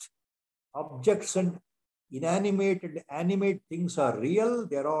diverse objects and inanimate and animate things are real,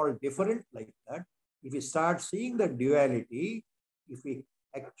 they are all different like that. If we start seeing the duality, if we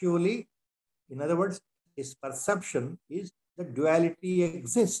actually, in other words, his perception is that duality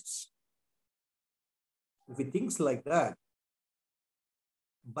exists. If he thinks like that,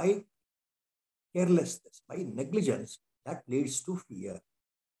 by carelessness, by negligence, that leads to fear.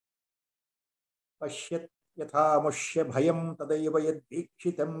 Pashyat yatha mushya bhayam tadaiva yad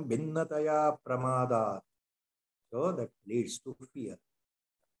dikshitam bhinnataya pramadat. So that leads to fear.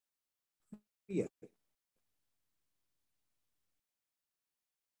 Fear.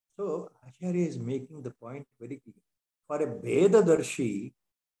 So Acharya is making the point very clear. For a Vedadarshi,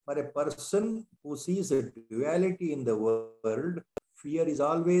 for a person who sees a duality in the world, fear is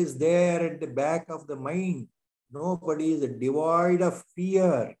always there at the back of the mind. Nobody is devoid of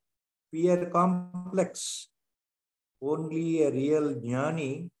fear, fear complex. Only a real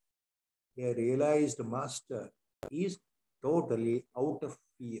jnani, a realized master, is totally out of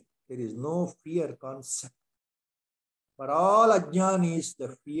fear. There is no fear concept. For all ajnanis,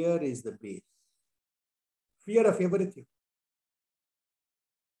 the fear is the base. Fear of everything.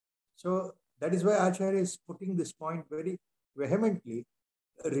 So that is why Acharya is putting this point very vehemently,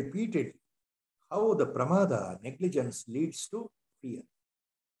 repeatedly, how the pramada, negligence, leads to fear.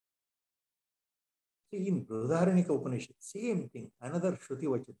 See, in Brihadaranyaka Upanishad, same thing, another Shruti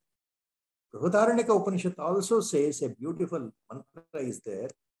Vachan. Brihadaranyaka Upanishad also says a beautiful mantra is there.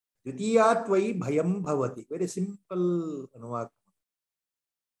 Dvitiyatvai bhayam bhavati. Very simple anuvaka.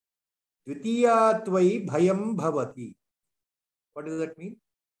 Dvitiyatvai bhayam bhavati. What does that mean?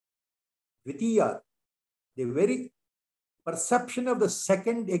 Dvitiya, the very perception of the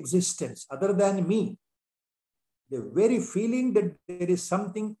second existence other than me, the very feeling that there is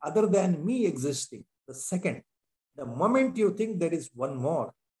something other than me existing, the second, the moment you think there is one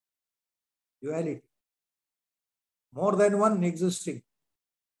more, duality, more than one existing,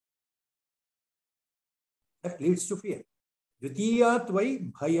 that leads to fear.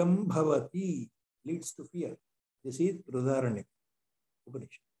 Dvitiyatvai bhayam bhavati leads to fear. This is Brihadaranyaka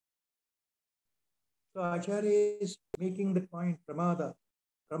Upanishad. So Acharya is making the point, pramada,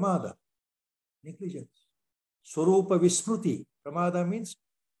 negligence. Swarupa Vismruti, pramada means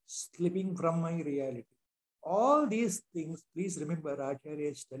slipping from my reality. All these things, please remember, Acharya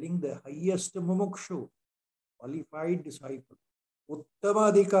is telling the highest mumukshu, qualified disciple,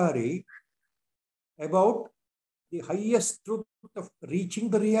 Uttamadhikari, about the highest truth of reaching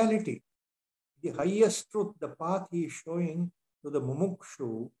the reality. The highest truth, the path he is showing to the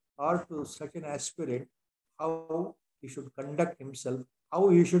mumukshu or to such an aspirant, how he should conduct himself, how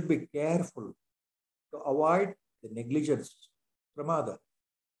he should be careful to avoid the negligence, pramada,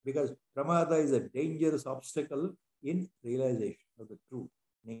 because pramada is a dangerous obstacle in realization of the true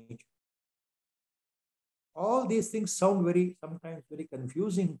nature. All these things sound sometimes very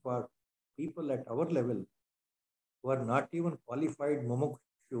confusing for people at our level who are not even qualified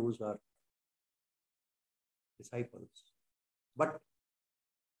mumukshus or disciples. But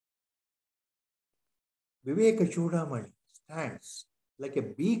Viveka Chudamani stands like a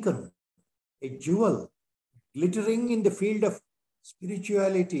beacon, a jewel, glittering in the field of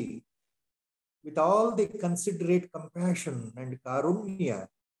spirituality with all the considerate compassion and karunya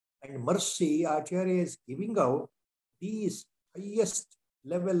and mercy. Acharya is giving out these highest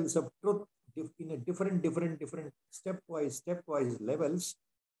levels of truth in a different stepwise levels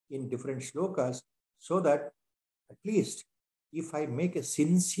in different shlokas, so that at least if I make a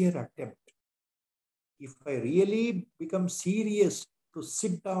sincere attempt, if I really become serious to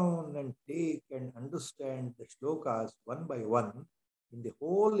sit down and take and understand the shlokas one by one in the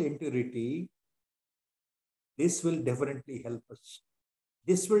whole entirety, this will definitely help us.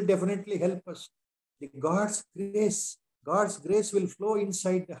 This will definitely help us. The God's grace will flow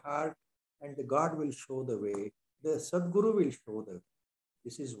inside the heart, and the God will show the way. The Sadguru will show the way.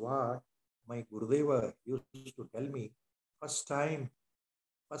 This is what my Gurudeva used to tell me first time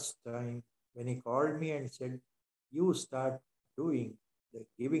when he called me and said, you start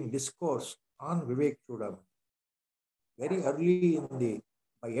giving discourse on Vivek Chudamani. Very early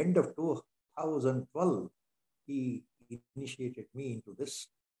by end of 2012, he initiated me into this.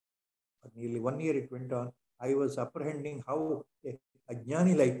 For nearly 1 year it went on. I was apprehending how a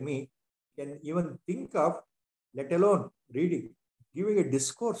jnani like me can even think of, let alone reading, giving a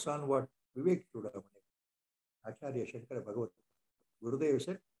discourse on what Vivek Chudamani. Acharya Shankara Bhagavat. Gurudev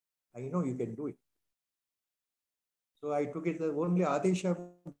said, I know you can do it. So I took it as only Adesha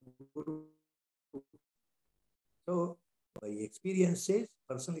Guru. So by experiences,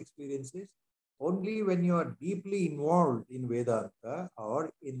 personal experiences, only when you are deeply involved in Vedanta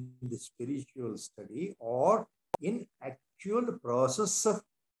or in the spiritual study or in actual process of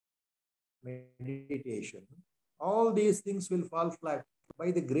meditation, all these things will fall flat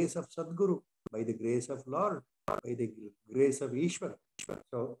by the grace of Sadguru, by the grace of Lord, by the grace of Ishvara.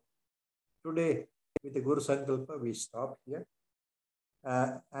 So today, with the Guru Sankalpa, we stop here.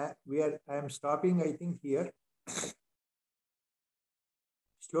 I am stopping, I think, here.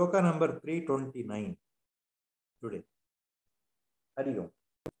 Shloka number 329 today. Hari Om.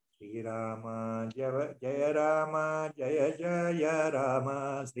 Sri Rama Jaya Rama Jaya Jaya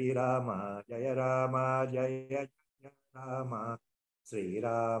Rama Sri Rama Jaya Rama Jaya Jaya Rama Sri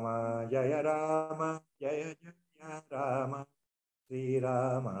Rama Jaya Rama Jaya Jaya Rama Sri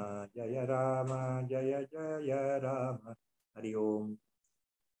Rama Jaya Rama Jaya Jaya Rama. Hari Om.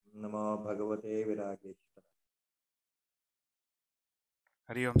 Namo Bhagavate Virageshwara.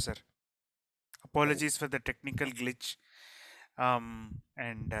 Hari Om, sir. Apologies for the technical glitch.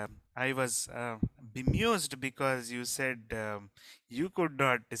 And I was bemused because you said you could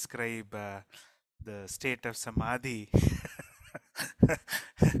not describe the state of samadhi.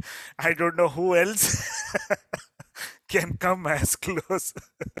 I don't know who else can come as close.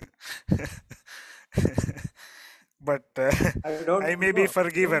 But I don't I may be know.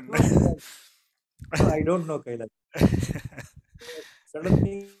 forgiven. No, I don't know, Kailash. Certain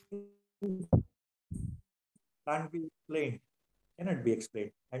things can't be explained, cannot be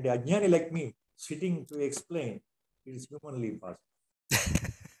explained. And a Ajnani like me, sitting to explain, it is humanly impossible.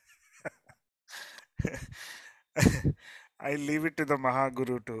 I leave it to the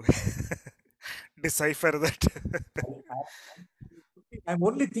Mahaguru to decipher that. I'm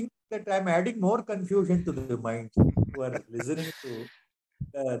only thinking that I'm adding more confusion to the minds who are listening to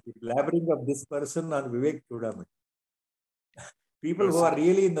the blabbering of this person on Vivek Chudamani. People No, who sir. are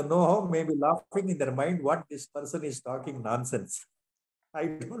really in the know-how may be laughing in their mind what this person is talking nonsense. I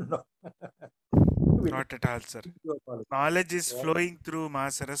don't know. Not at all, sir. You apologize. Knowledge is Yeah. flowing through Ma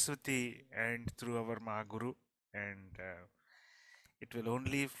Saraswati and through our Mahaguru, and it will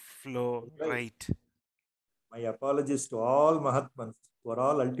only flow Right. right. My apologies to all Mahatmans who are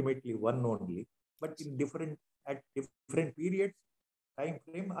all ultimately one only, but in different at different periods, time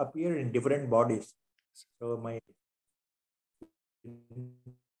frame appear in different bodies. So my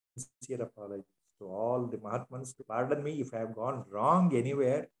sincere apologies to all the Mahatmans. Pardon me if I have gone wrong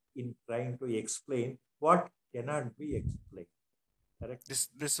anywhere in trying to explain what cannot be explained. Correct?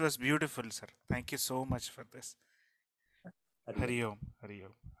 This was beautiful, sir. Thank you so much for this. Hari Om. Hari Om. Hari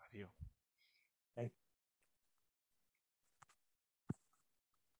Om.